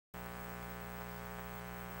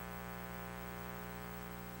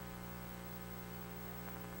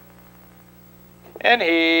And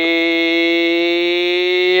here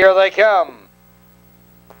they come.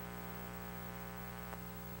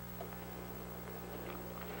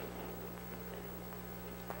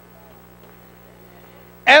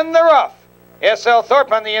 And they're off. S.L.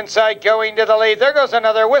 Thorpe on the inside going to the lead. There goes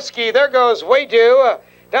another Whiskey. There goes Waydo.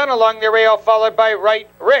 Down along the rail, followed by Right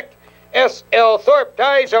Rick. S.L. Thorpe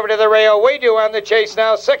dives over to the rail. Waydo on the chase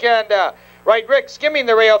now. Second. Right Rick skimming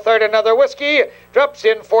the rail. Third, another Whiskey. Drops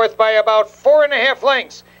in fourth by about 4.5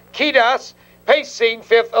 lengths. Kidas pacing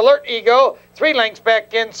fifth. Alert Eagle. 3 lengths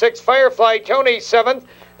back in sixth. Firefly Tony seventh.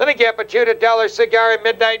 Then a gap of 2 to Dollar Cigar and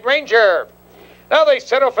Midnight Ranger. Now they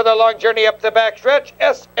settle for the long journey up the backstretch.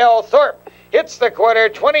 S.L. Thorpe hits the quarter,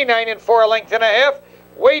 29 and 4, a length and a half.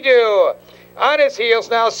 Waydo on his heels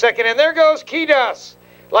now, second, and there goes Kidas.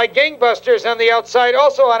 Like gangbusters on the outside,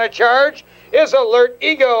 also on a charge, is Alert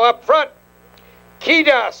Ego up front.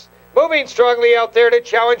 Kidas moving strongly out there to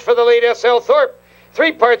challenge for the lead. S.L. Thorpe,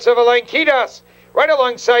 3 parts of a length. Kidas right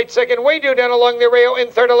alongside second. Waydo down along the rail in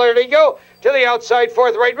third. Alert Ego to the outside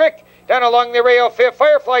fourth. Right Rick down along the rail fifth.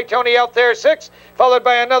 Firefly Tony out there sixth, followed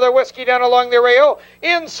by another Whiskey down along the rail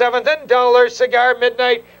in seventh, and Dollar Cigar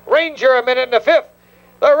Midnight Ranger a minute and a fifth.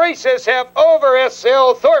 The races have over.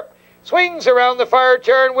 S.L. Thorpe swings around the far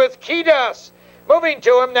turn with Kidas moving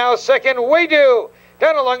to him now second. Waydo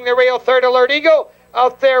down along the rail third. Alert Eagle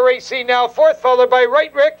out there racing now fourth, followed by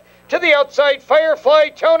Right Rick to the outside. Firefly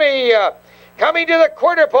Tony coming to the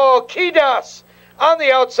quarter pole. Kidas on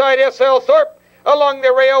the outside. S.L. Thorpe along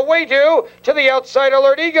the rail. Waydo to the outside.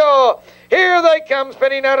 Alert Eagle. Here they come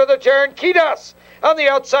spinning out of the turn. Kidas on the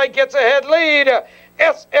outside gets ahead lead.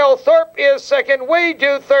 S.L. Thorpe is second.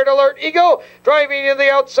 Waydo third. Alert Eagle driving to the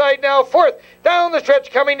outside now fourth. Down the stretch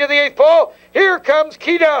coming to the eighth pole. Here comes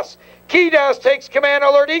Kidas. Kidas takes command.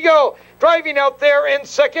 Alert Eagle driving out there in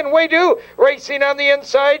second. Waydo racing on the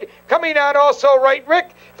inside. Coming on also Right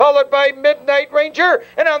Rick, followed by Midnight Ranger.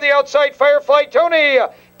 And on the outside, Firefly Tony.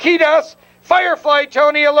 Kidas, Firefly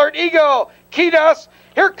Tony, Alert Eagle. Kidas,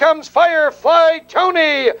 here comes Firefly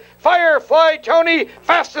Tony. Firefly Tony,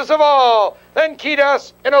 fastest of all. Then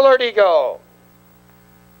Kidas and Alert Eagle.